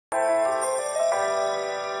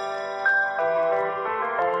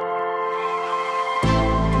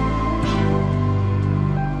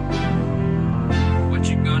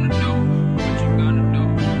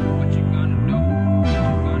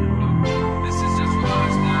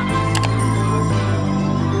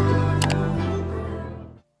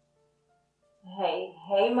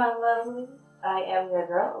my lovely. I am your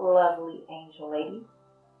girl, lovely angel lady.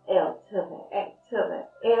 L to the A to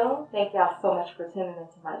the L. Thank y'all so much for tuning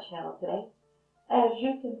into my channel today. As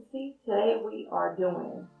you can see, today we are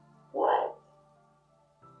doing what?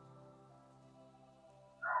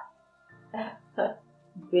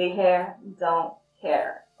 Big hair, don't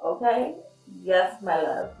care. Okay? Yes, my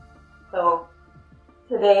love. So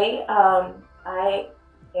today, I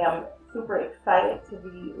am super excited to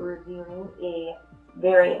be reviewing a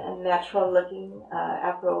very natural looking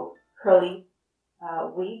Afro curly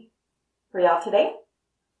wig for y'all today.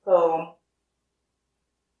 So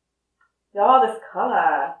y'all, this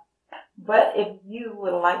color. But if you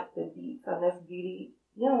would like the deets on this beauty,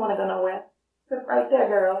 you don't want to go nowhere. Sit right there,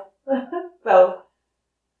 girl. So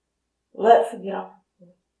let's get on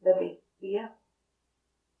the video.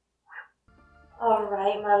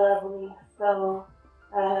 Alright, my lovely. So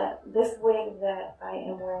this wig that I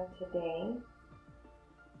am wearing today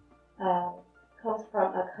comes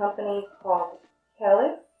from a company called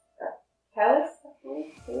Kalyss. Kalyss, I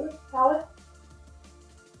believe. Kalyss.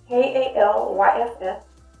 K-A-L-Y-S-S.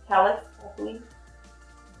 Kalyss, I believe.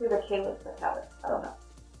 It's either Kalyss or Kalyss. I don't know.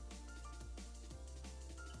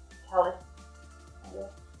 Kalyss, I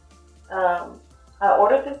guess. I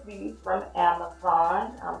ordered this beauty from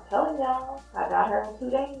Amazon. I'm telling y'all, I got her in 2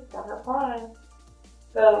 days. Got her prime.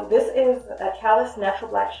 So this is a Kalyss Natural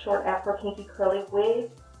Black Short Afro Kinky Curly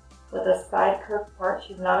Wig with a side curved part.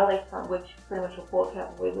 She's not a lace front wig. She's pretty much a full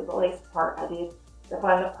cap wig with a lace part. I did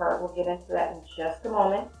define the part. We'll get into that in just a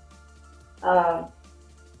moment.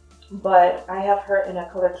 But I have her in a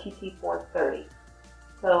color TT430.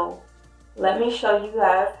 So let me show you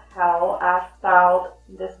guys how I styled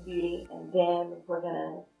this beauty, and then we're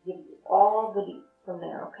gonna give you all the deets from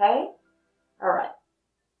there, okay? All right.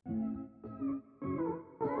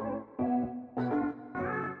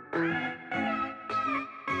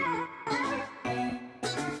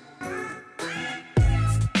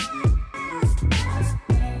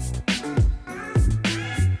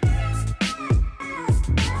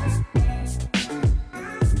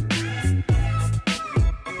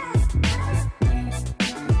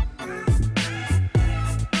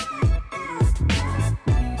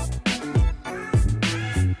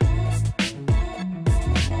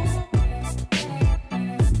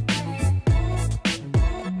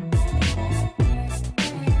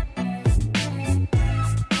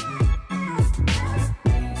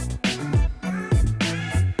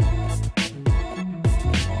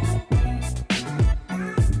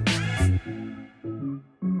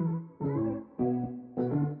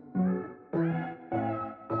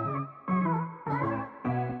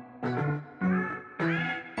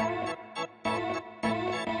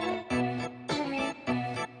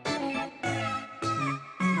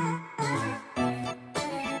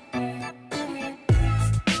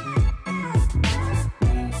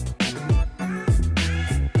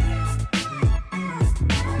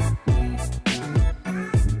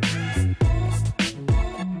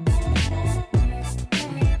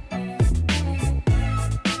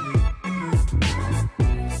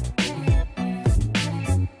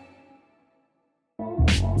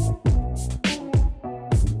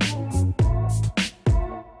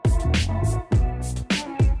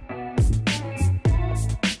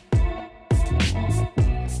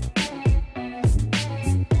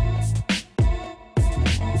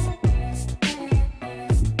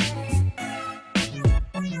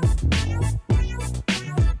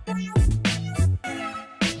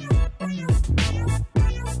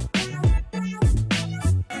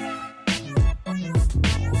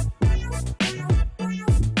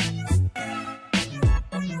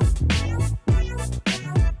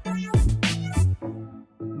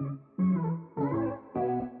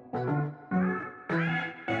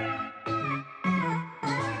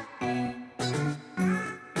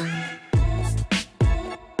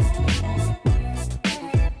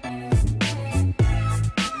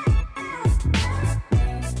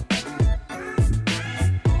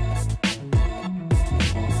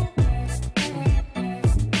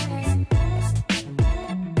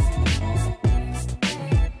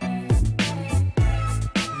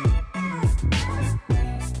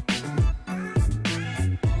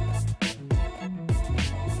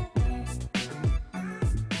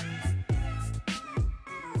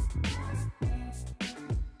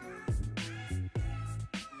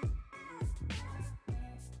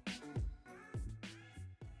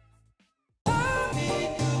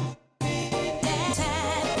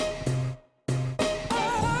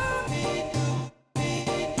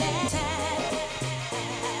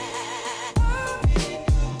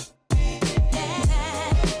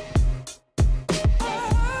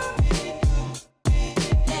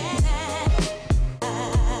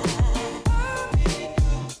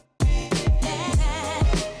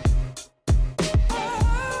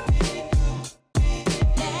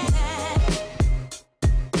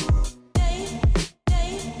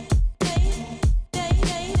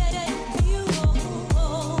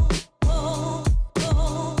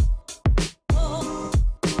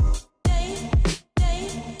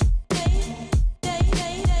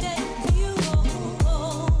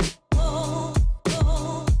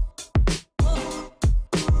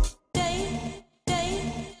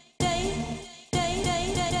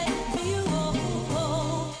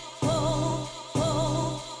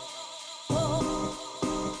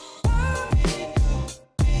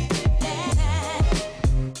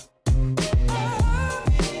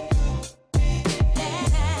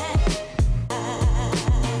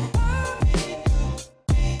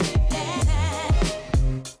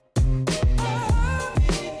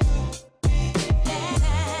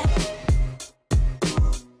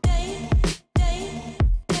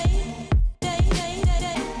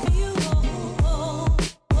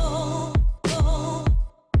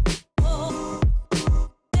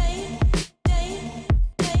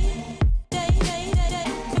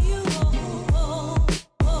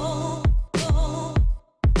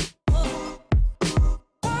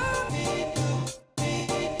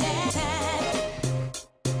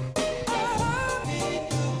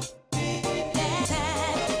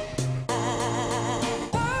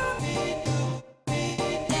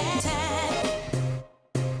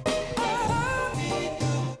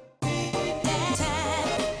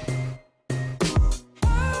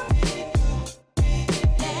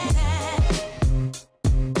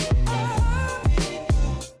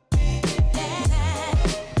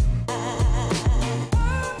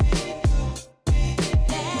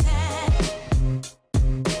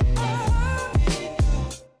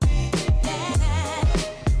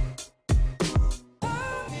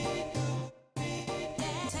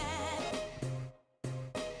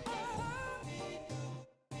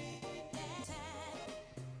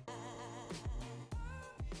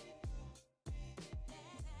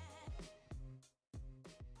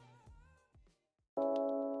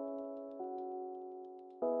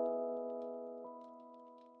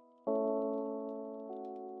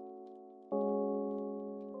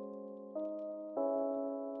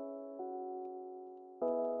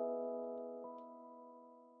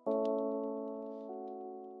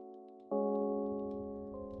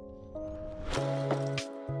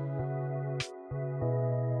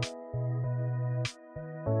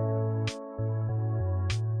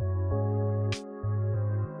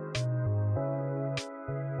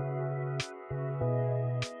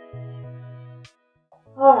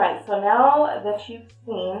 Alright, so now that you've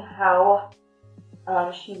seen how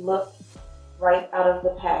she looked right out of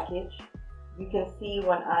the package, you can see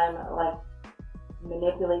when I'm like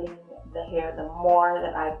manipulating the hair, the more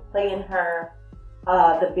that I play in her,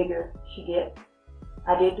 the bigger she gets.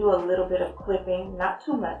 I did do a little bit of clipping, not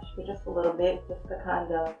too much, but just a little bit, just to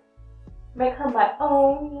kind of make her my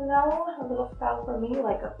own, you know, a little style for me,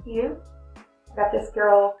 like up here. Got this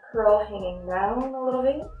girl curl hanging down a little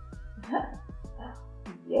bit.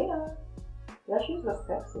 Yeah, she's a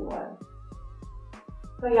sexy one.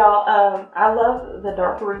 So y'all, I love the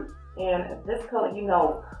dark root, and this color,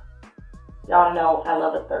 y'all know I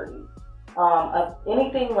love a 30. Of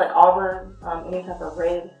anything like auburn, any type of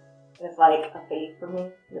red is like a fave for me.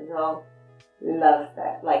 The girl loves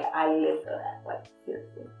that. Like, I live for that, like,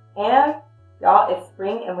 seriously. And y'all, it's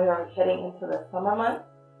spring and we are heading into the summer months.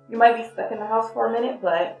 You might be stuck in the house for a minute,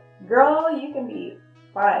 but girl, you can be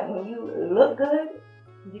fine. When you look good,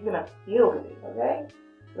 you're gonna feel good, okay?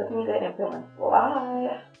 Looking good and feeling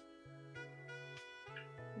fly.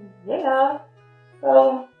 Yeah.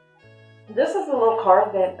 So this is a little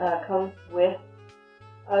card that comes with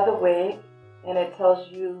the wig, and it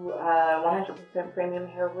tells you 100% premium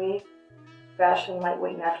hair wig, fashion,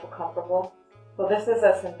 lightweight, natural, comfortable. So this is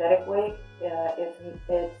a synthetic wig. It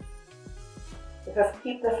says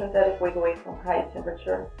keep the synthetic wig away from high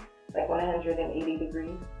temperature, like 180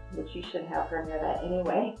 degrees, which you shouldn't have her near that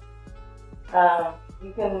anyway.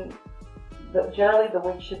 Generally the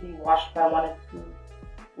wig should be washed by 1 to 2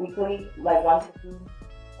 weekly, like 1 to 2,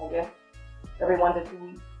 I guess. Every 1 to 2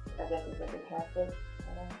 weeks, I guess is what they translate.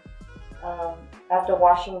 After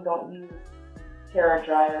washing, don't use hair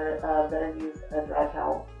dryer, better use a dry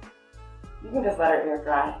towel. You can just let her air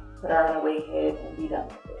dry, put her on a wig head and be done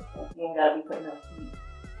with it. Like, you ain't gotta be putting no heat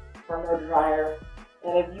from no dryer.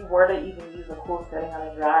 And if you were to even use a cool setting on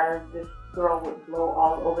a dryer, this girl would blow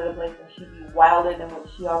all over the place and she'd be wilder than what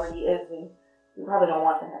she already is, and you probably don't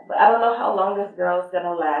want that. But I don't know how long this girl is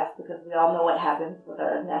gonna last, because we all know what happens with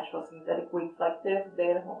our natural synthetic wigs like this. They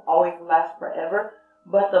don't always last forever.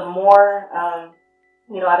 But the more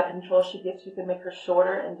out of control she gets, you can make her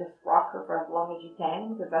shorter and just rock her for as long as you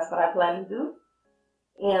can, because that's what I plan to do.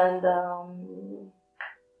 And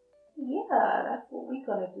yeah, that's what we're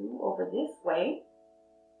gonna do over this way.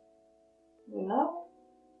 You know?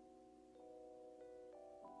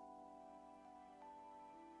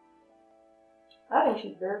 I think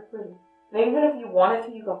she's very pretty. And even if you wanted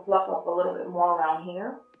to, you can fluff up a little bit more around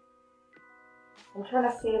here. I'm trying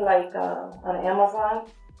to see, like, on Amazon.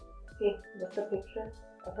 See, what's the picture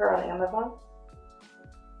of her on Amazon?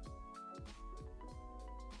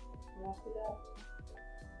 Can you see that?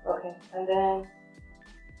 Okay, and then,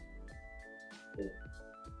 see.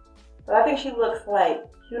 But I think she looks, like,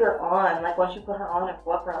 cuter on. Like, once you put her on and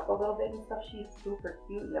fluff her up a little bit and stuff, she's super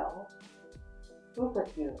cute, y'all. Super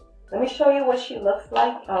cute. Let me show you what she looks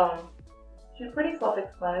like. She's pretty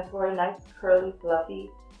self-explanatory, nice, curly, fluffy,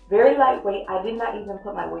 very lightweight. I did not even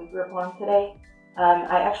put my wig grip on today.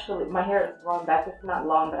 My hair is growing back. It's not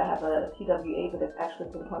long, but I have a TWA, but it's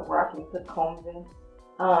actually to the point where I can put combs in.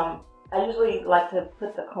 I usually like to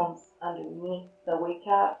put the combs underneath the wig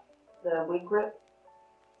cap, the wig grip.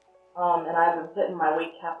 And I've been putting my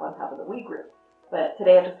wig cap on top of the wig grip. But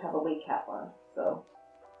today I just have a wig cap on, so.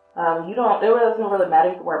 It doesn't really matter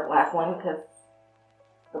if you wear a black one, because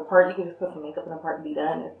the part you can just put some makeup in the part and be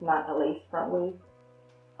done. It's not a lace front wig.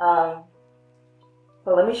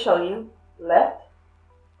 So let me show you. Left,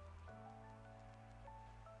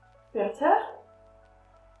 center,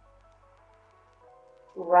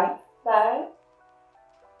 right side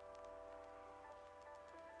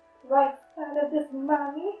of this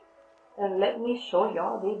mommy, and let me show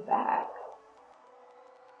y'all the back.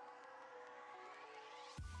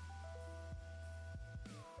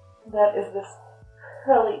 That is this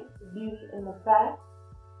curly beauty in the back.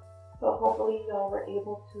 So hopefully y'all were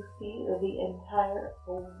able to see the entire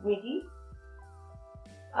wiggy.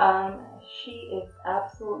 She is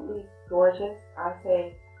absolutely gorgeous. I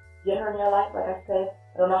say get her in your life. Like I said,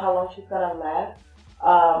 I don't know how long she's gonna last.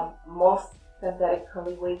 Most synthetic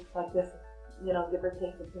curly wigs like this, give or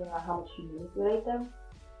take depending on how much you manipulate them.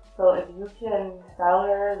 So if you can style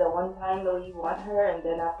her the one time the way you want her, and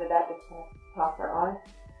then after that just kind of toss her on,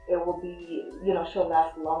 it will be, she'll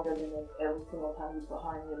last longer than every single time you put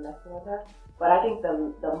her and you're messing with her. But I think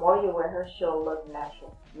the more you wear her, she'll look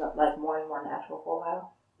natural, like more and more natural for a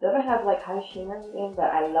while. Doesn't have like high sheen or anything, but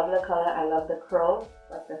I love the color. I love the curls,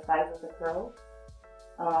 like the size of the curls.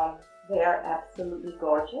 They are absolutely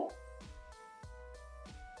gorgeous.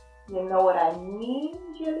 You know what I mean,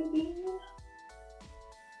 Jelly Bean?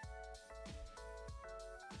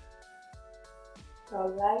 I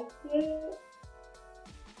like it.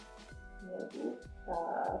 Maybe,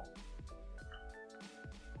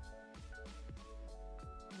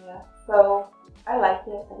 yeah, so I like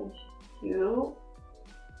it. I think she's cute.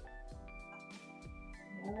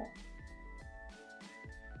 Yeah.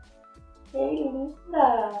 Hey,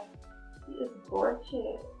 Lisa. She is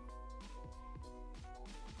gorgeous.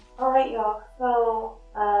 Alright, y'all. So,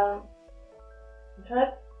 I'm trying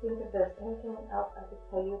to think if there's anything else I could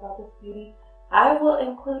tell you about this beauty. I will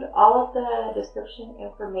include all of the description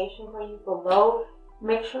information for you below.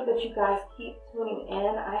 Make sure that you guys keep tuning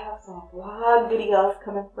in. I have some vlog videos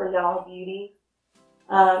coming for y'all beauty.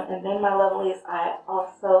 And then my lovelies, I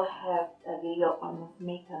also have a video on this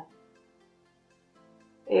makeup.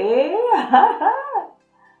 Yeah.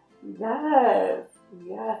 Yes.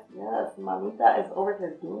 Mamita is over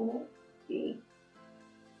here doing it. See?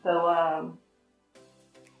 So,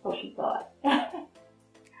 so she thought.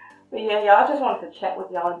 But yeah, y'all, I just wanted to chat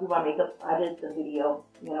with y'all and do my makeup. I did the video,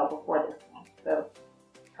 before this one. So,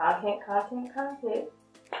 content.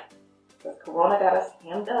 Because Corona got us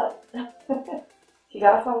hemmed up. She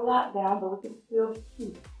got us on lockdown, but we can still be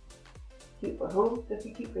cute. Cute for who? Just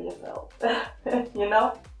be cute for yourself.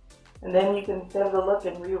 And then you can save the look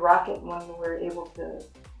and re-rock it when we're able to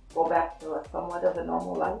go back to a somewhat of a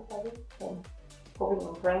normal life, I guess. And hoping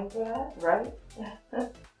and praying for that, right?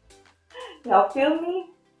 Y'all feel me?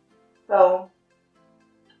 So,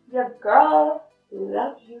 your girl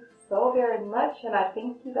loves you so very much, and I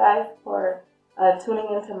thank you guys for tuning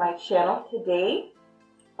into my channel today.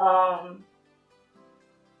 All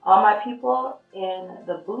my people in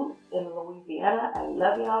the booth in Louisiana, I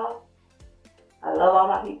love y'all. I love all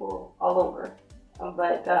my people all over,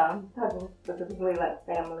 but talking specifically like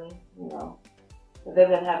family, they've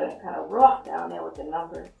been having it kind of rough down there with the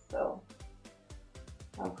numbers, so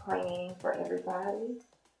I'm praying for everybody.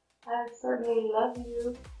 I certainly love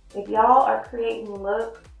you. If y'all are creating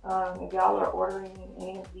looks, if y'all are ordering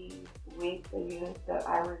any of these wigs or units that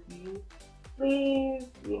I review, please,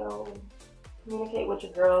 communicate with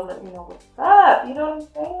your girl, let me know what's up, you know what I'm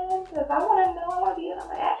saying? Because I want to know, I want to be in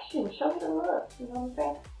on action, show me the look, you know what I'm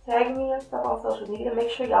saying? Tag me and stuff on social media.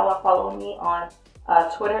 Make sure y'all are following me on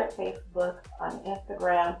Twitter, Facebook, on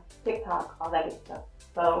Instagram, TikTok, all that good stuff.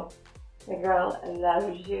 So, your girl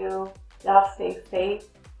loves you. Y'all stay safe.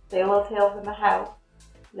 Stay little tails in the house.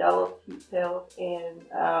 Y'all little cute tails. And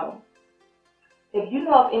if you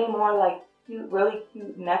know of any more like cute, really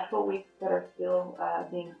cute natural wigs that are still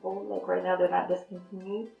being sold, like right now they're not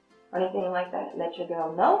discontinued or anything like that, let your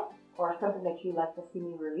girl know. Or something that you'd like to see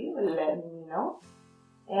me review, let me know.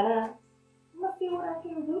 And I'm gonna see what I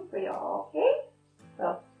can do for y'all, okay?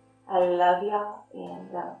 So I love y'all,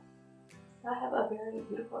 and I have a very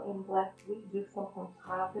beautiful and blessed week. Do something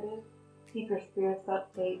positive. Keep your spirits up,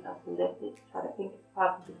 stay uplifted. Try to think as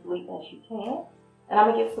positively as you can. And I'm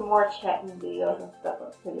gonna get some more chatting videos and stuff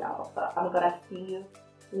up for y'all. So I'm gonna see you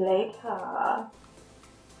later.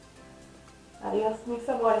 Adios, mis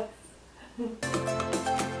amores.